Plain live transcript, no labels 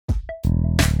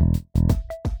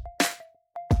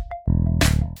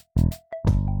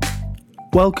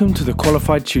Welcome to the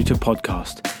Qualified Tutor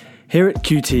podcast. Here at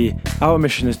QT, our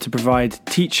mission is to provide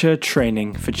teacher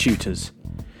training for tutors.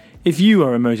 If you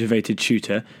are a motivated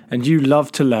tutor and you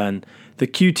love to learn, the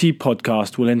QT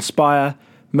podcast will inspire,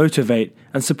 motivate,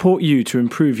 and support you to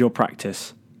improve your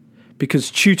practice. Because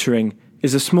tutoring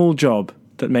is a small job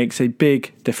that makes a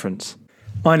big difference.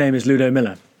 My name is Ludo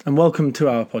Miller, and welcome to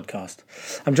our podcast.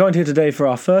 I'm joined here today for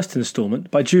our first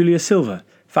instalment by Julia Silva,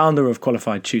 founder of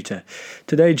Qualified Tutor.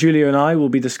 Today, Julia and I will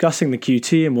be discussing the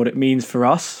QT and what it means for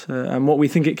us and what we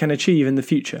think it can achieve in the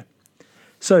future.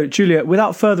 So, Julia,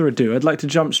 without further ado, I'd like to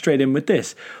jump straight in with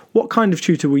this. What kind of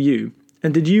tutor were you,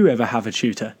 and did you ever have a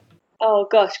tutor? Oh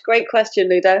gosh, great question,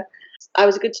 Ludo. I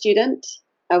was a good student.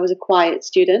 I was a quiet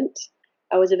student.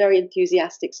 I was a very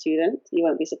enthusiastic student, you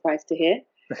won't be surprised to hear.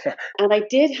 And I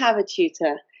did have a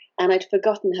tutor. And I'd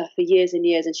forgotten her for years and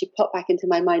years, and she popped back into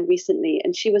my mind recently.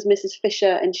 And she was Mrs. Fisher,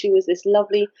 and she was this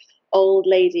lovely old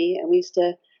lady, and we used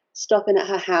to stop in at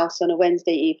her house on a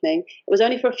Wednesday evening. It was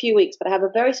only for a few weeks, but I have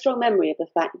a very strong memory of the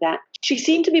fact that she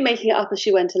seemed to be making it up as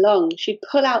she went along. She'd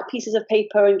pull out pieces of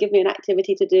paper and give me an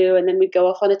activity to do, and then we'd go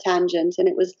off on a tangent. And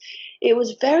it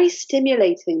was very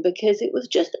stimulating because it was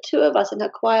just the two of us in her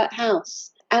quiet house.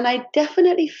 And I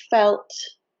definitely felt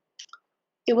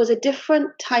it was a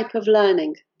different type of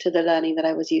learning to the learning that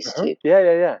I was used to.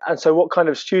 Yeah. And so what kind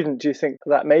of student do you think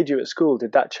that made you at school?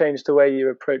 Did that change the way you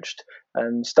approached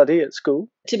study at school?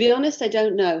 To be honest, I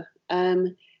don't know.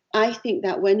 I think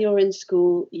that when you're in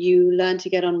school, you learn to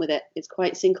get on with it. It's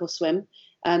quite sink or swim.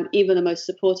 Even the most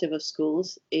supportive of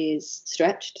schools is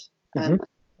stretched.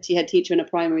 She had teacher in a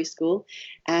primary school,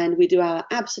 and we do our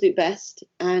absolute best.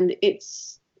 And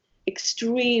it's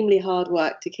extremely hard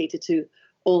work to cater to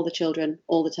all the children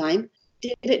all the time.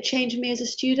 Did it change me as a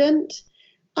student?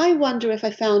 I wonder if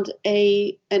I found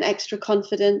an extra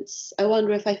confidence. I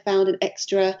wonder if I found an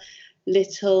extra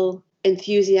little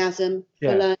enthusiasm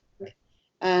for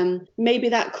learning. Maybe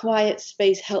that quiet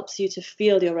space helps you to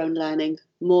feel your own learning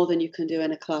more than you can do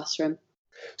in a classroom.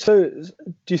 So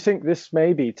do you think this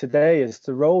maybe today is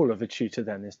the role of a tutor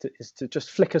then, is to just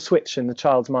flick a switch in the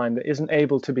child's mind that isn't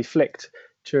able to be flicked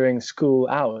during school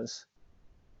hours?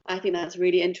 I think that's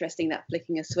really interesting, that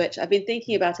flicking a switch. I've been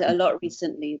thinking about it a lot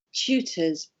recently.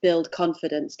 Tutors build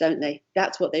confidence, don't they?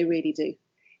 That's what they really do.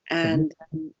 And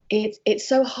it's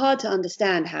so hard to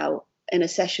understand how in a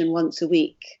session once a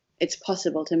week it's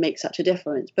possible to make such a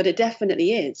difference, but it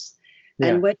definitely is. Yeah.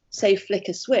 And when you say flick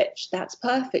a switch, that's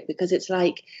perfect, because it's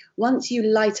like once you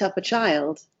light up a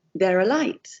child, they're a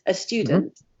light. A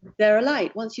student, they're a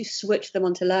light. Once you switch them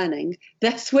onto learning,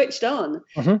 they're switched on.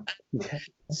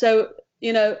 So,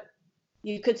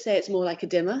 you could say it's more like a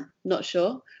dimmer, not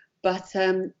sure. But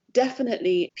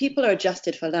definitely people are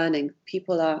adjusted for learning.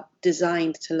 People are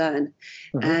designed to learn.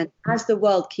 And as the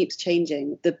world keeps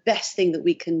changing, the best thing that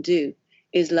we can do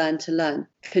is learn to learn,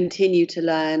 continue to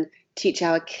learn, teach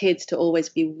our kids to always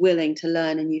be willing to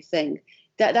learn a new thing.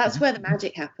 That's where the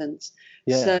magic happens.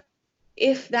 Yeah. So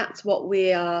if that's what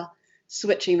we are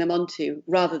switching them onto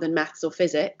rather than maths or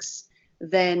physics,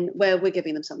 then we're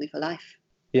giving them something for life.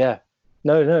 Yeah.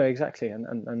 No, exactly.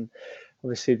 And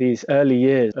obviously these early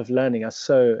years of learning are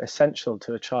so essential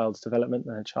to a child's development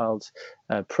and a child's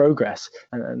progress,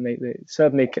 and they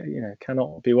certainly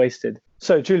cannot be wasted.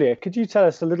 So Julia, could you tell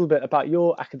us a little bit about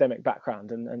your academic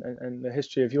background and the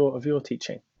history of your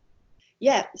teaching?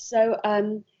 Yeah, so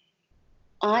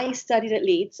I studied at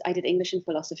Leeds. I did English and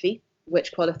philosophy,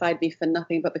 which qualified me for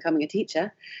nothing but becoming a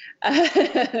teacher.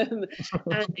 And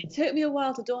it took me a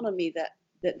while to dawn on me that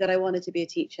I wanted to be a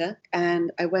teacher,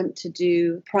 and I went to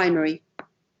do primary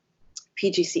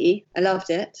PGCE. I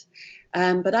loved it,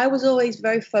 but I was always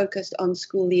very focused on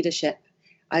school leadership.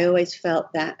 I always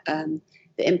felt that the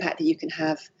impact that you can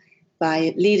have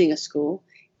by leading a school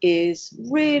is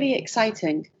really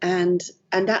exciting, and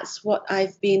that's what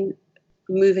I've been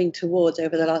moving towards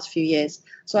over the last few years.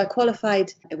 So I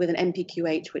qualified with an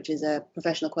NPQH, which is a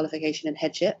professional qualification in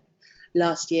headship,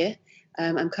 last year.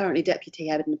 I'm currently deputy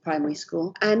head in the primary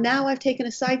school. And now I've taken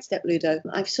a sidestep, Ludo.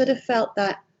 I've sort of felt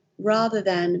that rather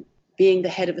than being the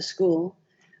head of a school,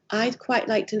 I'd quite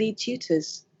like to lead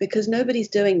tutors, because nobody's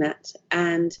doing that.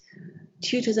 And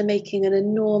tutors are making an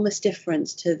enormous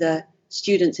difference to the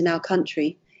students in our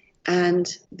country. And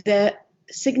they're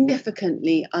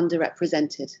significantly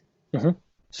underrepresented.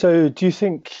 So do you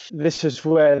think this is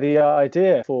where the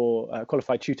idea for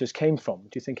qualified tutors came from? Do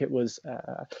you think it was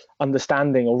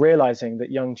understanding or realizing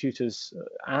that young tutors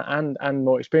and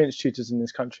more experienced tutors in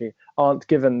this country aren't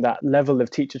given that level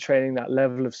of teacher training, that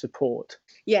level of support?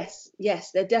 Yes,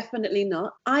 they're definitely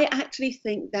not. I actually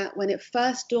think that when it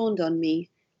first dawned on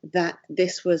me that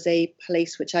this was a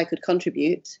place which I could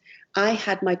contribute, I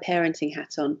had my parenting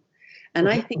hat on. And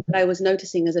I think that I was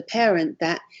noticing as a parent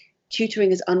that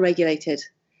tutoring is unregulated.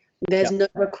 There's no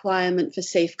requirement for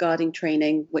safeguarding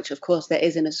training, which of course there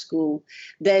is in a school.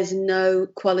 There's no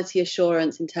quality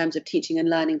assurance in terms of teaching and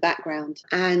learning background.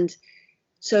 And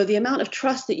so the amount of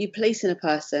trust that you place in a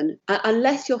person,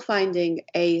 unless you're finding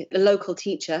a local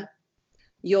teacher,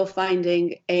 you're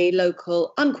finding a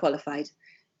local unqualified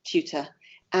tutor.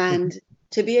 And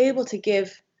to be able to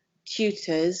give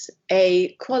tutors a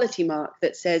quality mark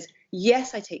that says,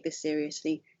 yes, I take this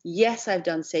seriously. Yes, I've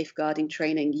done safeguarding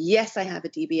training. Yes, I have a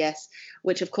DBS,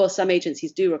 which of course some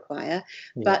agencies do require.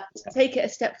 But to take it a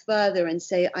step further and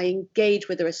say, I engage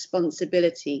with the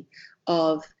responsibility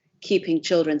of keeping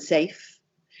children safe.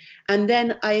 And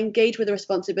then I engage with the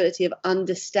responsibility of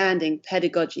understanding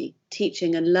pedagogy,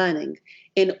 teaching and learning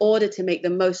in order to make the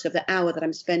most of the hour that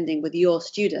I'm spending with your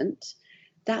student.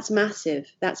 That's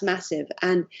massive. That's massive.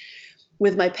 And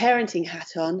with my parenting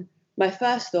hat on, my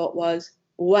first thought was,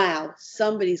 wow,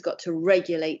 somebody's got to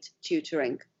regulate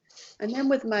tutoring. And then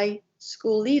with my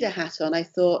school leader hat on, I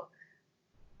thought,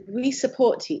 we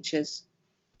support teachers,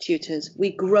 tutors.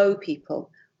 We grow people.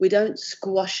 We don't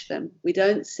squash them. We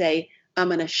don't say, I'm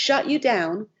going to shut you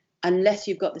down unless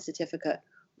you've got the certificate.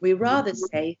 We rather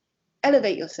say,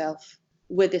 elevate yourself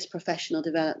with this professional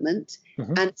development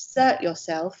and assert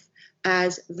yourself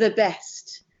as the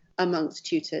best amongst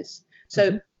tutors.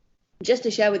 So just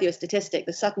to share with you a statistic,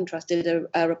 the Sutton Trust did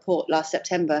a report last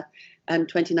September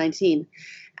 2019,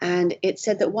 and it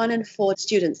said that 1 in 4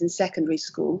 students in secondary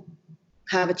school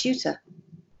have a tutor.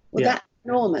 Well, that's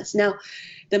enormous. Now,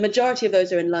 the majority of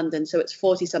those are in London, so it's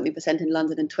 40-something% in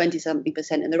London and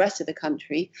 20-something% in the rest of the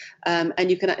country. And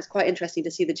it's quite interesting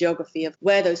to see the geography of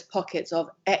where those pockets of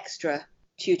extra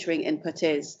tutoring input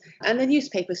is. And the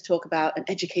newspapers talk about an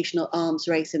educational arms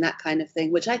race and that kind of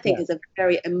thing, which I think is a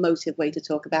very emotive way to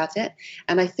talk about it.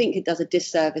 And I think it does a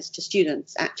disservice to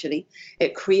students, actually.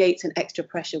 It creates an extra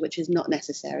pressure, which is not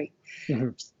necessary.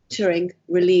 Tutoring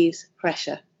relieves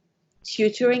pressure.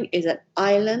 Tutoring is an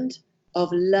island of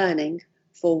learning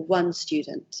for one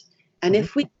student. And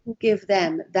if we can give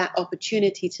them that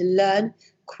opportunity to learn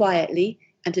quietly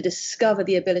and to discover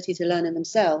the ability to learn in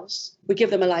themselves, we give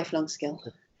them a lifelong skill.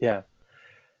 No,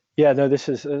 this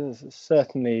is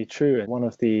certainly true. One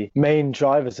of the main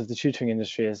drivers of the tutoring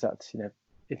industry is that,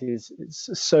 it's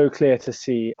so clear to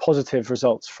see positive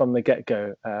results from the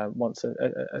get-go once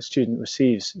a student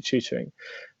receives tutoring.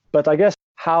 But I guess,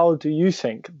 how do you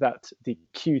think that the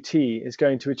QT is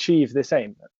going to achieve this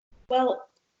aim? Well,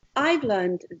 I've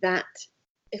learned that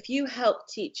if you help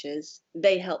teachers,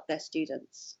 they help their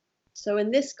students. So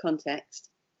in this context,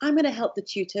 I'm going to help the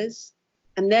tutors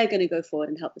and they're going to go forward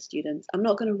and help the students. I'm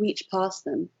not going to reach past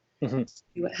them to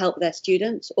help their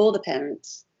students or the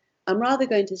parents. I'm rather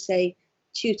going to say,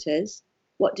 tutors,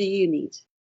 what do you need?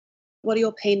 What are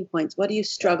your pain points? What do you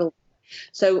struggle with?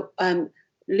 So,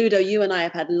 Ludo, you and I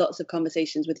have had lots of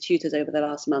conversations with tutors over the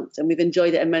last month, and we've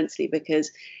enjoyed it immensely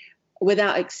because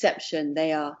without exception,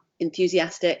 they are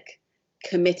enthusiastic,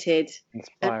 committed,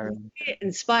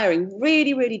 inspiring,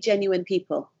 really, really genuine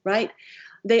people, right?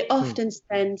 They often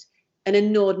spend an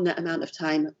inordinate amount of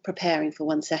time preparing for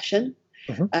one session.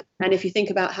 And if you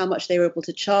think about how much they were able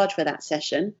to charge for that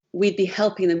session, we'd be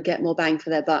helping them get more bang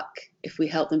for their buck if we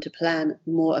help them to plan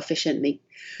more efficiently.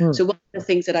 So one of the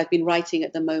things that I've been writing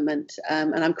at the moment,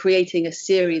 and I'm creating a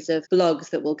series of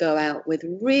blogs that will go out with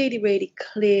really, really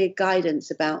clear guidance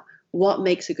about what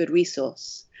makes a good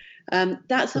resource.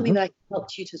 That's something that I can help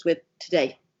tutors with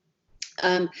today.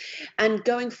 And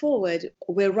going forward,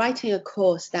 we're writing a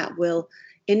course that will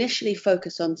initially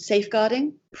focus on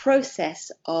safeguarding,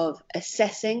 process of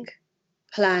assessing,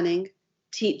 planning,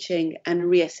 teaching, and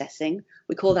reassessing.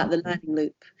 We call that the learning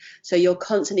loop. So you're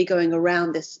constantly going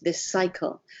around this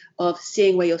cycle of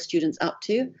seeing where your student's up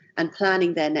to and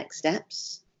planning their next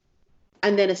steps,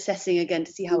 and then assessing again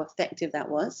to see how effective that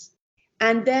was.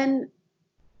 And then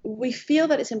we feel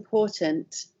that it's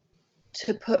important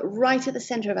to put right at the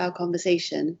center of our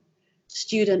conversation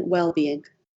student well-being.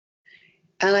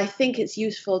 And I think it's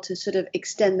useful to sort of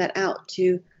extend that out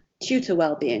to tutor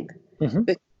well-being,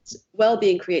 because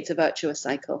well-being creates a virtuous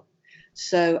cycle.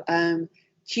 So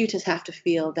tutors have to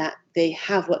feel that they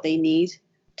have what they need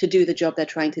to do the job they're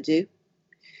trying to do.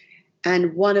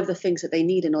 And one of the things that they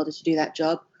need in order to do that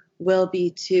job will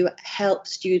be to help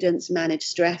students manage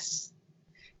stress,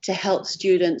 to help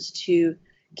students to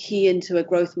key into a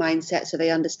growth mindset so they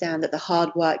understand that the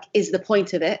hard work is the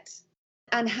point of it,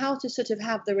 and how to sort of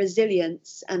have the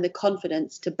resilience and the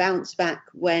confidence to bounce back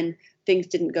when things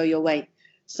didn't go your way.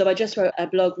 So I just wrote a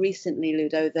blog recently,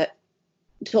 Ludo, that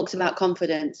talks about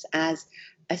confidence as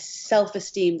a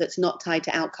self-esteem that's not tied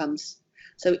to outcomes.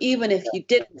 So even if you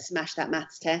didn't smash that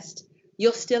maths test,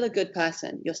 you're still a good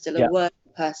person. You're still a worthy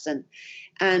person.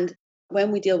 And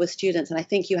when we deal with students, and I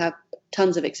think you have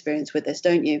tons of experience with this,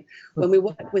 don't you? When we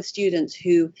work with students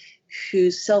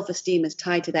whose self-esteem is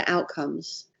tied to their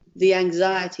outcomes, the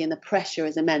anxiety and the pressure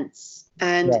is immense.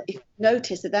 And if you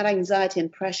notice that anxiety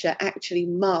and pressure actually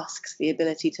masks the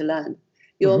ability to learn,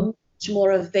 you're much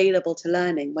more available to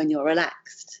learning when you're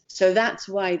relaxed. So that's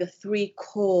why the 3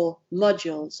 core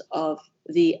modules of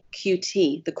the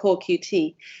QT, the core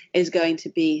QT, is going to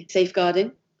be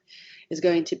safeguarding, is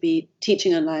going to be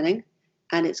teaching and learning,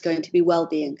 and it's going to be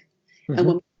well-being. And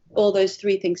when we put all those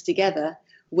 3 things together,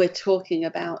 we're talking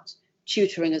about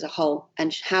tutoring as a whole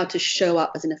and how to show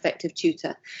up as an effective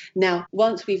tutor. Now,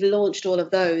 once we've launched all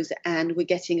of those and we're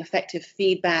getting effective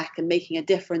feedback and making a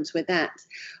difference with that,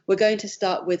 we're going to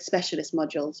start with specialist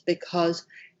modules, because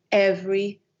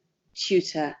every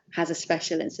tutor has a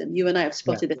specialism. You and I have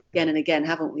spotted this again and again,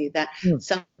 haven't we? That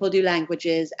some people do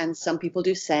languages, and some people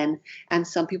do SEN, and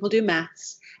some people do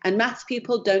maths. And maths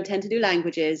people don't tend to do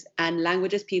languages, and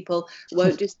languages people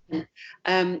won't do SEN.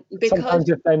 Because sometimes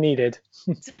if they're needed.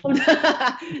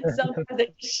 Sometimes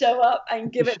they show up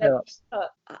and give it their best.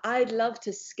 I'd love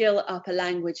to skill up a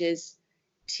languages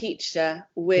teacher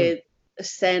with a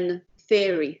SEN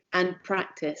theory and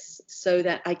practice so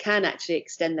that I can actually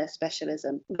extend their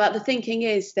specialism. But the thinking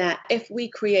is that if we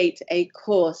create a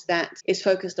course that is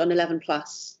focused on 11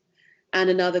 plus, and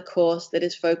another course that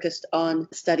is focused on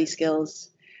study skills,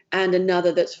 and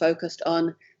another that's focused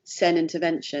on SEN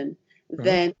intervention,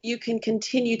 then you can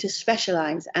continue to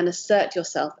specialize and assert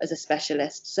yourself as a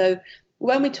specialist. So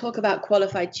when we talk about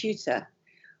qualified tutor,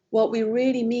 what we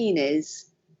really mean is,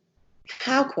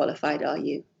 how qualified are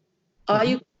you? Are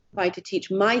you qualified to teach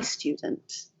my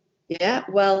student? Yeah,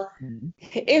 well,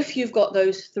 if you've got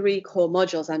those 3 core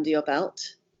modules under your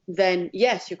belt, then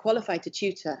yes, you're qualified to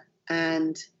tutor,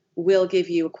 and we'll give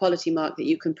you a quality mark that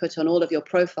you can put on all of your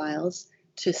profiles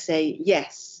to say,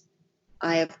 yes,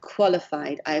 I have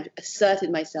qualified, I have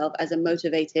asserted myself as a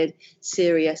motivated,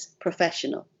 serious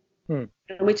professional. And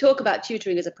we talk about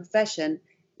tutoring as a profession,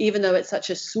 even though it's such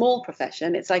a small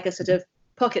profession. It's like a sort of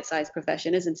pocket-sized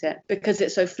profession, isn't it? Because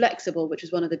it's so flexible, which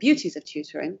is one of the beauties of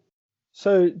tutoring.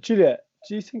 So, Julia,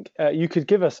 do you think you could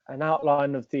give us an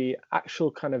outline of the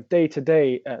actual kind of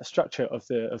day-to-day structure of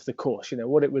the course? You know,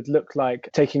 what it would look like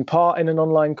taking part in an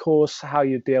online course, how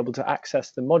you'd be able to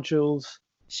access the modules?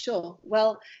 Sure.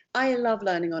 Well, I love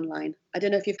learning online. I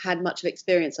don't know if you've had much of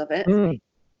experience of it.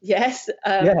 Yes.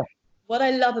 What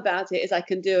I love about it is I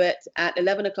can do it at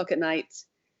 11 o'clock at night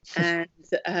and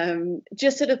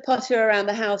just sort of potter around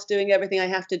the house doing everything I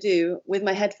have to do with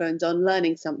my headphones on,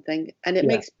 learning something. And it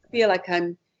makes me feel like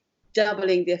I'm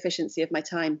doubling the efficiency of my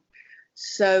time.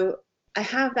 So I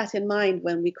have that in mind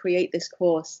when we create this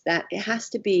course, that it has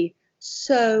to be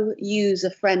so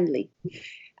user-friendly.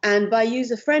 And by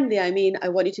user-friendly, I mean I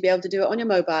want you to be able to do it on your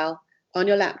mobile, on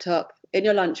your laptop, in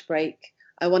your lunch break.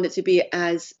 I want it to be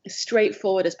as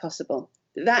straightforward as possible.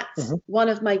 That's one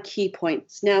of my key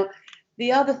points. Now,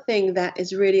 the other thing that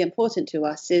is really important to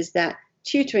us is that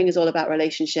tutoring is all about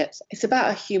relationships. It's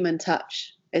about a human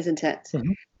touch, isn't it?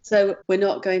 So we're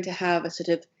not going to have a sort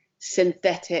of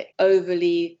synthetic,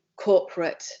 overly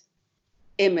corporate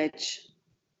image.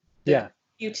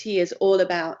 QT is all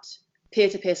about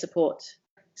peer-to-peer support.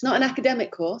 It's not an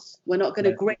academic course. We're not going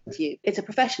to grade you. It's a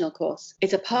professional course.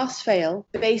 It's a pass-fail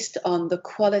based on the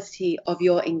quality of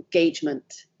your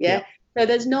engagement. So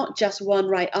there's not just one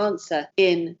right answer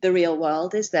in the real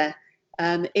world, is there?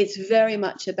 It's very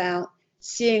much about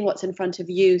seeing what's in front of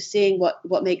you, seeing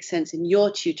what makes sense in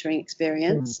your tutoring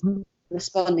experience,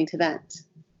 responding to that.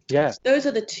 So those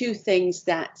are the 2 things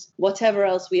that, whatever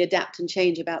else we adapt and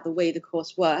change about the way the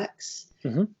course works,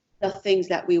 the things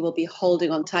that we will be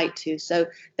holding on tight to. So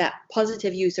that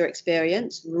positive user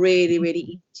experience, really, really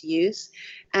easy to use,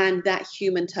 and that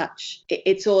human touch.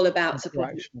 It's all about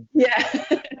support.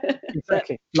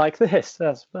 Exactly. Like this.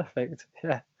 That's perfect.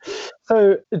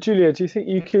 So, Julia, do you think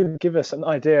you could give us an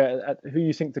idea at who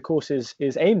you think the course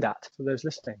is aimed at for those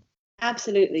listening?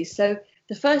 Absolutely. So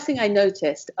the first thing I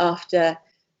noticed after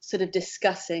sort of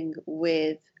discussing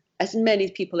with as many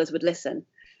people as would listen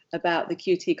about the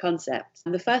QT concept,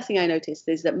 the first thing I noticed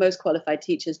is that most qualified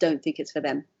teachers don't think it's for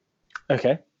them.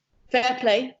 Okay. Fair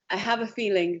play. I have a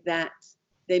feeling that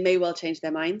they may well change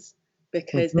their minds,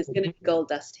 because there's going to be gold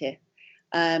dust here.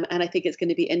 And I think it's going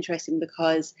to be interesting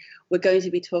because we're going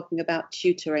to be talking about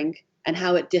tutoring and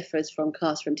how it differs from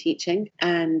classroom teaching.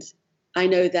 And I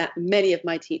know that many of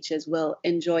my teachers will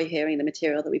enjoy hearing the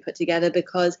material that we put together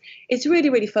because it's really,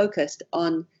 really focused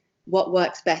on what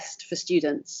works best for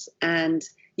students. And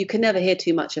you can never hear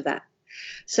too much of that.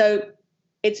 So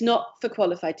it's not for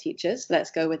qualified teachers.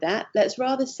 Let's go with that. Let's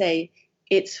rather say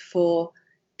it's for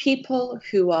people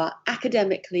who are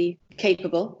academically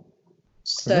capable.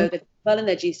 So they've done well in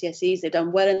their GCSEs, they've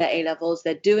done well in their A-levels,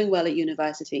 they're doing well at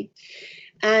university.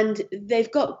 And they've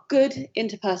got good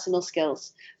interpersonal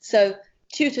skills. So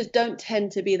tutors don't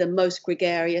tend to be the most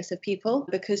gregarious of people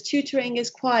because tutoring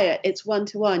is quiet. It's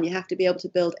one-to-one. You have to be able to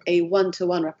build a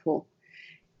one-to-one rapport.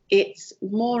 It's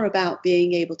more about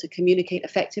being able to communicate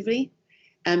effectively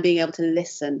and being able to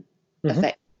listen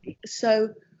effectively.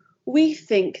 So we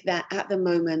think that at the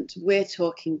moment we're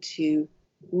talking to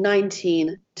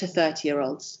 19 to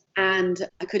 30-year-olds. And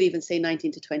I could even say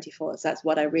 19 to 24s. That's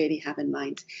what I really have in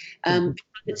mind.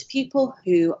 It's people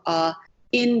who are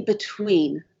in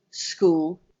between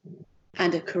school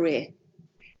and a career.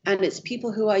 And it's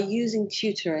people who are using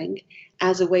tutoring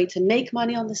as a way to make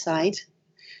money on the side,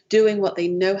 doing what they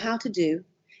know how to do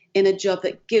in a job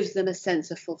that gives them a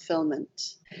sense of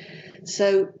fulfillment.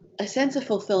 So a sense of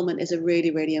fulfillment is a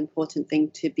really, really important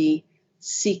thing to be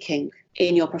seeking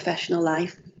in your professional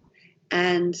life.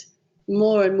 And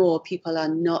more people are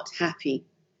not happy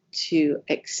to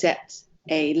accept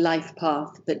a life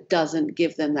path that doesn't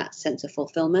give them that sense of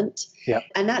fulfillment. Yeah.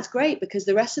 And that's great because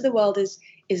the rest of the world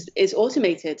is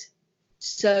automated.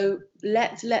 So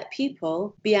let's let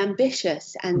people be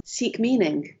ambitious and seek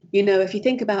meaning. You know, if you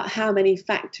think about how many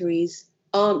factories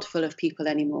aren't full of people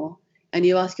anymore, and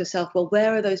you ask yourself, well,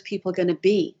 where are those people going to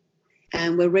be?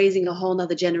 And we're raising a whole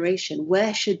nother generation.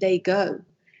 Where should they go?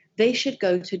 They should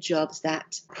go to jobs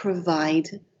that provide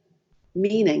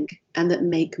meaning and that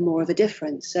make more of a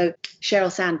difference. So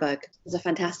Sheryl Sandberg has a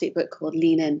fantastic book called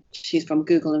Lean In. She's from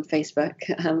Google and Facebook.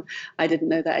 I didn't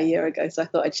know that a year ago, so I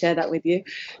thought I'd share that with you.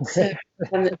 So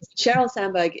Sheryl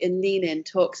Sandberg in Lean In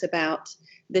talks about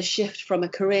the shift from a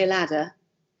career ladder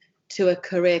to a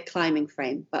career climbing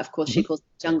frame. But of course, she calls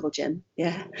it jungle gym.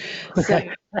 Yeah. So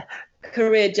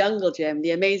career jungle gym,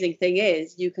 the amazing thing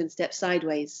is you can step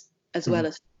sideways as well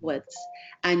as forwards,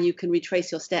 and you can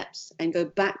retrace your steps and go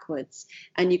backwards,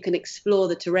 and you can explore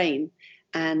the terrain.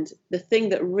 And the thing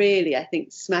that really, I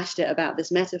think, smashed it about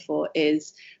this metaphor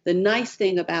is the nice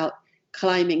thing about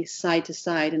climbing side to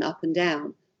side and up and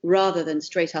down rather than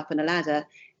straight up in a ladder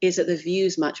is that the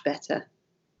view's much better.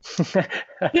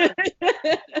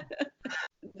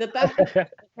 The back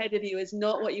ahead of you is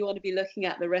not what you want to be looking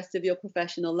at the rest of your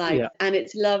professional life. Yeah. And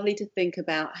it's lovely to think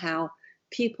about how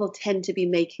people tend to be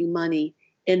making money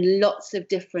in lots of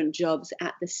different jobs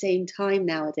at the same time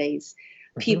nowadays.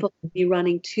 People can be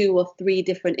running 2 or 3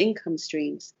 different income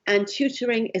streams. And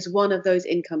tutoring is one of those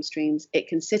income streams. It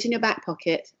can sit in your back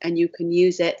pocket and you can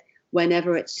use it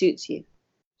whenever it suits you.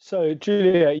 So,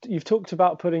 Julia, you've talked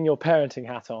about putting your parenting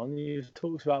hat on. You've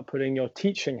talked about putting your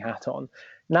teaching hat on.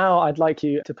 Now I'd like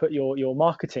you to put your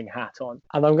marketing hat on.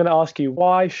 And I'm going to ask you,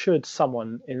 why should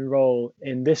someone enroll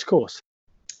in this course?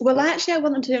 Well, actually, I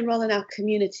want them to enroll in our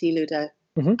community, Ludo.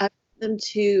 I want them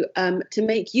to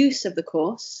make use of the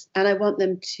course, and I want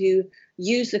them to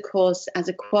use the course as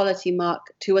a quality mark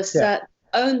to assert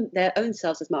their own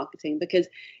selves as marketing. Because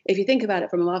if you think about it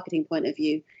from a marketing point of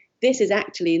view, this is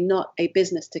actually not a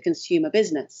business to consumer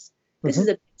business. This is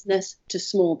a business to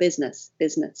small business.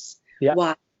 Yeah.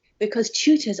 Why? Because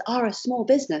tutors are a small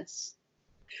business.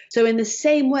 So in the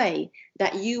same way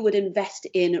that you would invest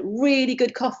in really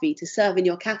good coffee to serve in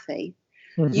your cafe,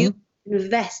 you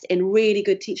invest in really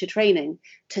good teacher training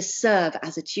to serve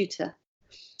as a tutor.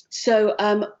 So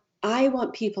I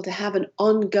want people to have an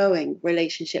ongoing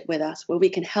relationship with us where we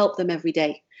can help them every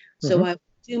day. So I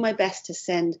do my best to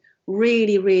send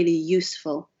really, really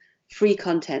useful free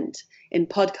content in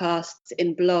podcasts,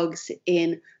 in blogs,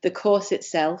 in the course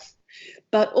itself,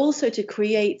 but also to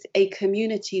create a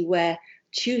community where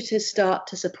tutors start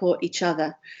to support each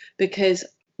other. Because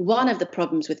one of the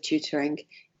problems with tutoring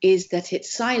is that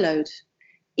it's siloed.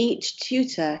 Each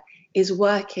tutor is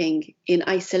working in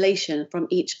isolation from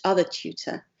each other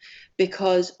tutor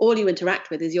because all you interact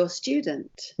with is your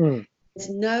student. There's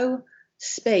no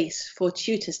space for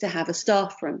tutors to have a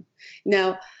staff room.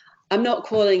 Now, I'm not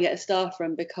calling it a staff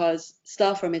room because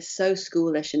staff room is so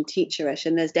schoolish and teacherish,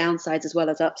 and there's downsides as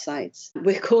well as upsides.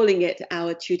 We're calling it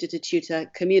our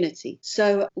tutor-to-tutor community.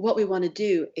 So what we want to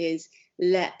do is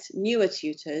let newer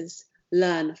tutors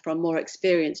learn from more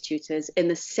experienced tutors in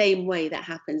the same way that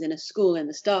happens in a school in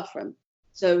the staff room.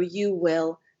 So you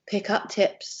will pick up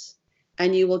tips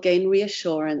and you will gain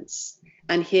reassurance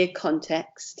and hear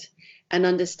context and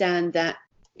understand that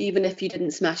even if you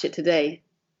didn't smash it today,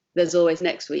 there's always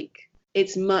next week.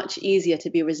 It's much easier to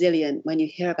be resilient when you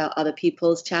hear about other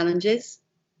people's challenges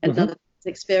and other people's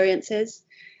experiences.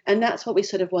 And that's what we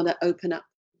sort of want to open up.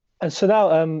 And so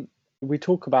now we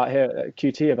talk about here at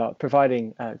QT about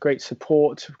providing great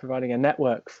support, providing a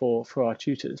network for our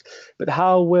tutors. But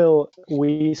how will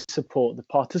we support the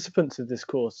participants of this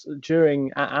course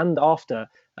during and after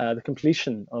the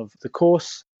completion of the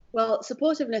course? Well,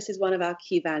 supportiveness is one of our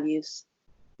key values.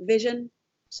 Vision,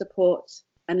 support,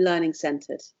 and learning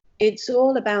centered. It's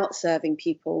all about serving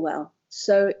people well.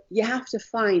 So you have to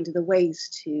find the ways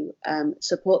to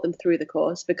support them through the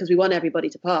course, because we want everybody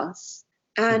to pass.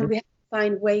 And we have to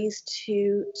find ways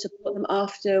to support them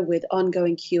after with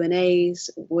ongoing Q&As,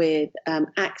 with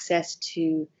access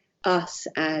to us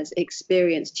as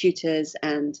experienced tutors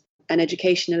and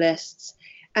educationalists,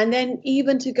 and then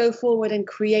even to go forward and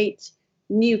create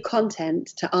new content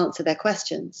to answer their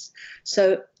questions.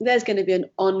 So there's going to be an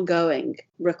ongoing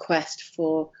request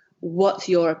for what's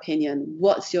your opinion,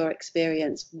 what's your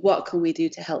experience, what can we do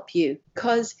to help you?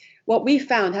 Because what we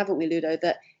found, haven't we, Ludo,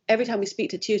 that every time we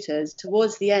speak to tutors,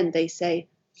 towards the end they say,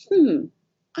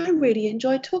 I really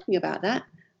enjoyed talking about that.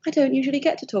 I don't usually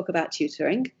get to talk about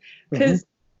tutoring because,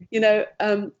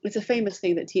 it's a famous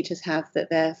thing that teachers have, that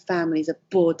their families are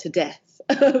bored to death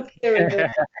of hearing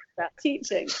them about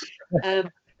teaching,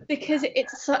 because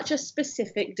it's such a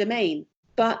specific domain.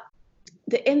 But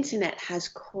the internet has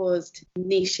caused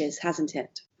niches, hasn't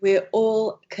it? We're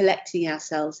all collecting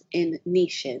ourselves in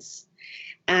niches,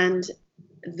 and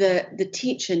the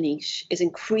teacher niche is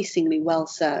increasingly well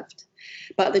served,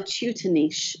 but the tutor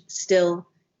niche still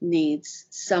needs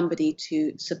somebody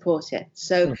to support it.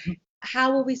 So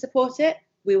how will we support it?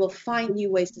 We will find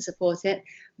new ways to support it.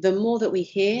 The more that we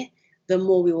hear, the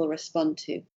more we will respond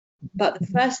to. But the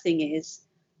first thing is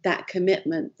that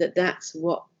commitment, that that's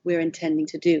what we're intending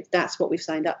to do. That's what we've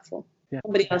signed up for. Yeah.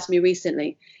 Somebody asked me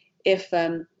recently, if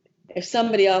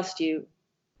somebody asked you,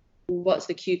 what's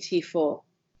the QT for?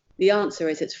 The answer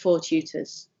is it's for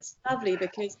tutors. It's lovely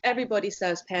because everybody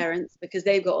serves parents because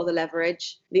they've got all the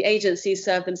leverage. The agencies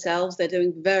serve themselves. They're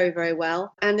doing very, very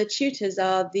well. And the tutors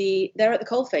they're at the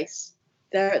coalface.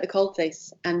 They're at the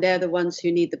coalface, and they're the ones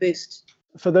who need the boost.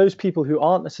 For those people who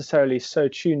aren't necessarily so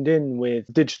tuned in with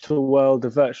the digital world, the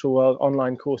virtual world,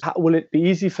 online course, will it be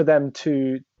easy for them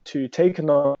to take an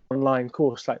online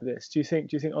course like this? Do you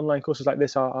think online courses like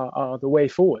this are the way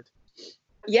forward?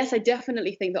 Yes, I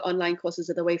definitely think that online courses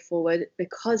are the way forward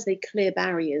because they clear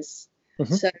barriers.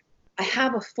 So I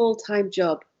have a full-time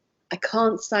job. I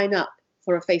can't sign up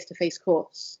for a face-to-face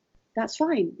course. That's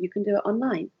fine. You can do it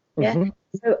online. Yeah.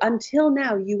 So until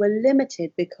now, you were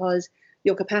limited because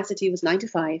your capacity was 9 to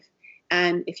 5.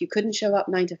 And if you couldn't show up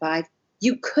 9 to 5,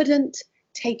 you couldn't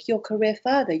take your career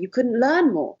further. You couldn't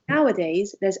learn more.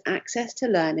 Nowadays, there's access to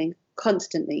learning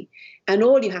constantly. And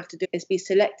all you have to do is be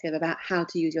selective about how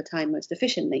to use your time most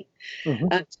efficiently. So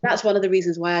that's one of the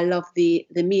reasons why I love the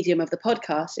medium of the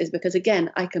podcast, is because,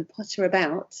 again, I can putter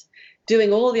about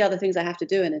doing all the other things I have to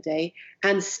do in a day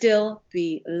and still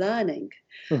be learning.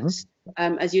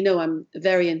 As you know, I'm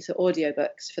very into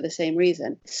audiobooks for the same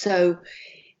reason. So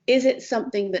is it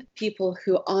something that people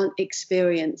who aren't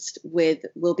experienced with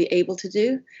will be able to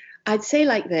do? I'd say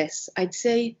like this. I'd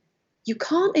say you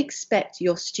can't expect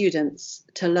your students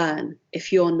to learn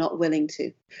if you're not willing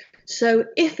to. So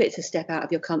if it's a step out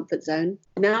of your comfort zone,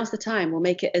 now's the time. We'll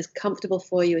make it as comfortable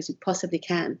for you as you possibly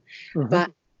can.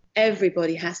 But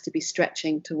everybody has to be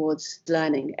stretching towards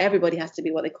learning. Everybody has to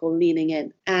be what they call leaning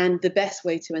in. And the best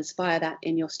way to inspire that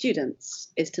in your students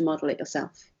is to model it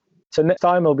yourself. So next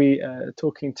time I'll be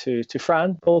talking to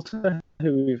Fran Bolter,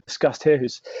 who we've discussed here,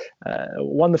 who's a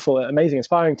wonderful, amazing,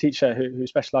 inspiring teacher who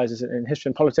specialises in history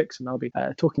and politics. And I'll be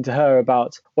talking to her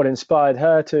about what inspired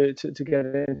her to get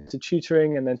into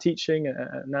tutoring and then teaching,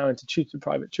 and now into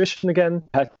private tuition again.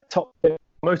 Her top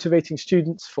motivating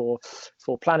students for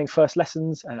planning first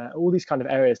lessons, all these kind of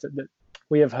areas that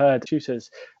we have heard tutors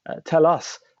tell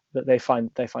us that they find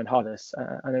hardest.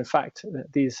 And in fact,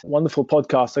 these wonderful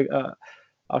podcasts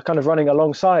are kind of running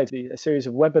alongside a series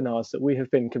of webinars that we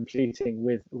have been completing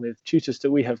with tutors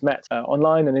that we have met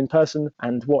online and in person,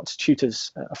 and what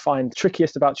tutors find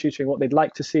trickiest about tutoring, what they'd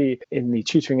like to see in the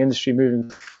tutoring industry moving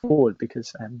forward,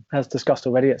 because as discussed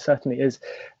already, it certainly is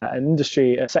an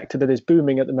industry, a sector that is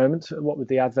booming at the moment, what with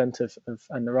the advent of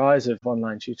and the rise of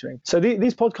online tutoring. So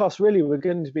these podcasts, really, we're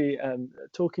going to be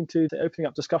opening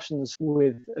up discussions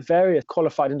with various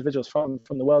qualified individuals from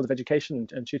the world of education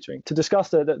and tutoring to discuss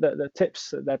the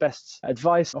tips, their best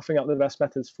advice, offering up the best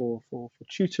methods for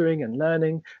tutoring and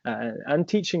learning and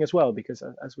teaching as well, because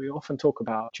as we often talk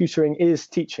about, tutoring is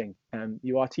teaching.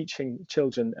 You are teaching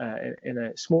children in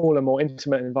a smaller, more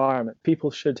intimate environment.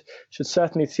 People should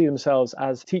certainly see themselves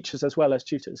as teachers as well as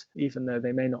tutors, even though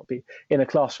they may not be in a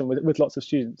classroom with lots of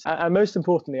students. And most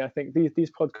importantly, I think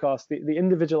these podcasts, the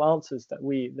individual answers that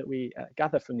we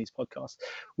gather from these podcasts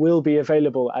will be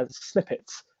available as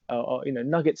snippets or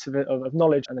nuggets of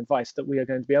knowledge and advice that we are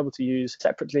going to be able to use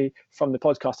separately from the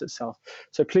podcast itself.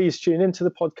 So please tune into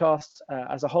the podcast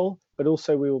as a whole, but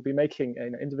also we will be making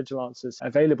individual answers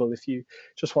available if you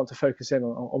just want to focus in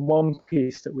on one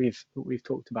piece that we've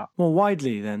talked about. More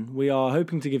widely then, we are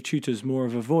hoping to give tutors more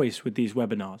of a voice with these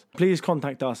webinars. Please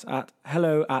contact us at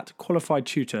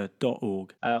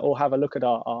hello@qualifiedtutor.org or have a look at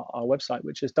our website,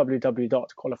 which is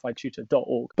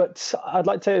www.qualifiedtutor.org. But I'd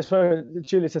like to take this moment,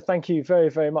 Julia, to thank you very,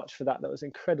 very much for that. That was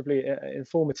incredibly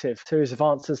informative series of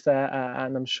answers there,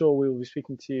 and I'm sure we will be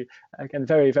speaking to you again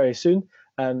very, very soon.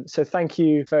 So thank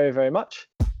you very, very much.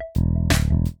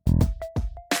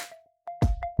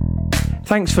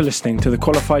 Thanks for listening to the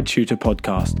Qualified Tutor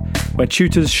podcast, where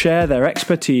tutors share their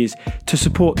expertise to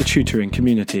support the tutoring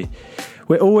community.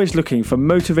 We're always looking for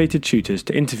motivated tutors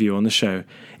to interview on the show.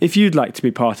 If you'd like to be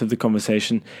part of the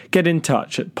conversation, get in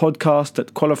touch at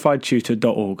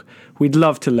podcast@qualifiedtutor.org. We'd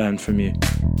love to learn from you.